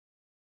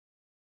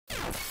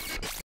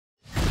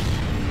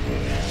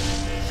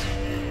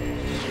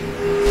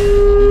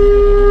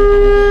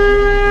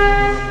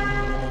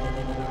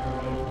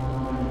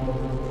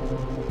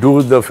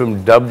do the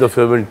film, dub the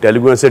film in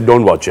Telugu and say,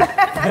 don't watch it. Watch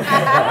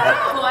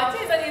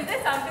it, but is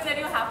there something that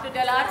you have to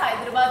tell our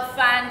Hyderabad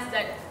fans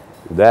that...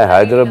 The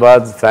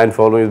Hyderabad fan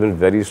following has been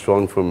very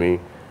strong for me,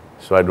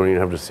 so I don't even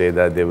have to say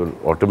that. They will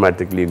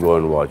automatically go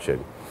and watch it.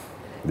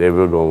 They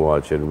will go and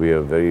watch it.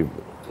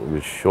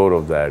 We're sure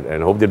of that,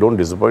 and hope they don't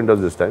disappoint us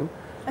this time.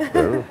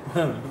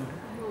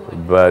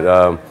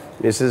 But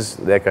this is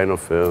their kind of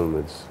film.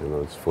 It's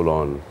it's full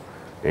on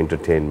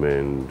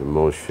entertainment,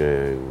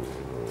 emotion,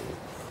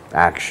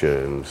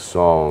 action,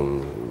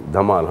 song,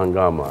 dhamal,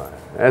 hangama.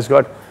 And it's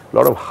got a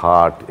lot of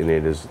heart in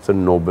it. It's a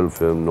noble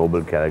film,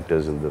 noble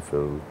characters in the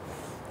film.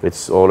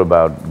 It's all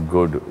about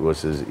good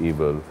versus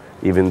evil,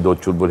 even though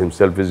Chulbul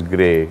himself is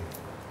grey.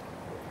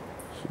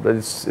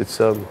 But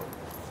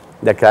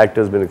that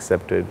character has been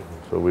accepted,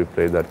 so we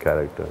play that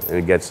character,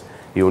 and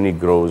he only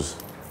grows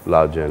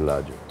larger and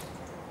larger.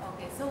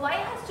 Okay, so why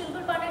has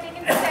Chulbul Pandey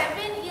taken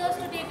 7 years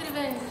to take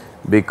revenge?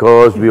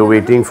 Because we are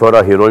waiting for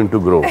our heroine to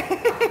grow.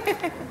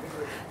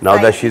 Now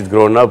that she's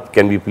grown up,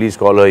 can we please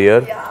call her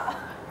here? Yeah.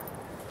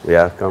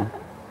 Yeah, come.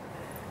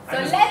 So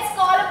let's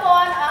call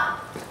upon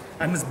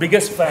I'm his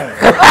biggest fan.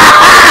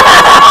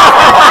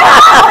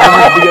 I'm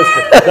his biggest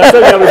fan. That's why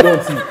we have to go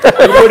and see.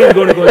 Everybody's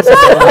going to go and see.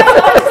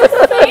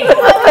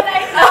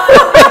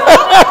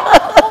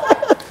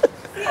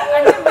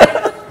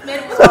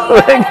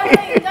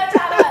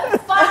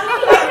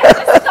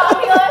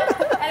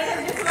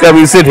 Come,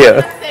 you sit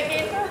here.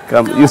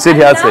 Come, you sit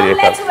here. Now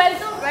let's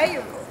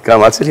welcome.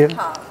 Come, I'll sit here.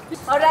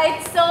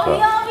 Alright, so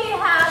here we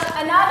have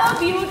another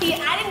beauty,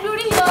 added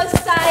beauty here,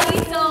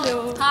 Sai. So,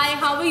 hi,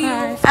 how are you?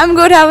 Hi. I'm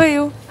good, how are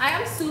you? I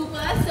am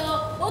super. So,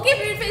 okay,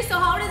 beauty, so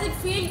how does it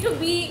feel to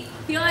be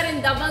here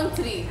in Dabangg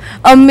 3?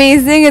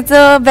 Amazing, it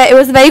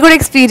was a very good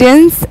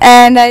experience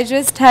and I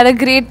just had a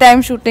great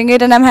time shooting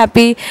it and I'm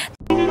happy.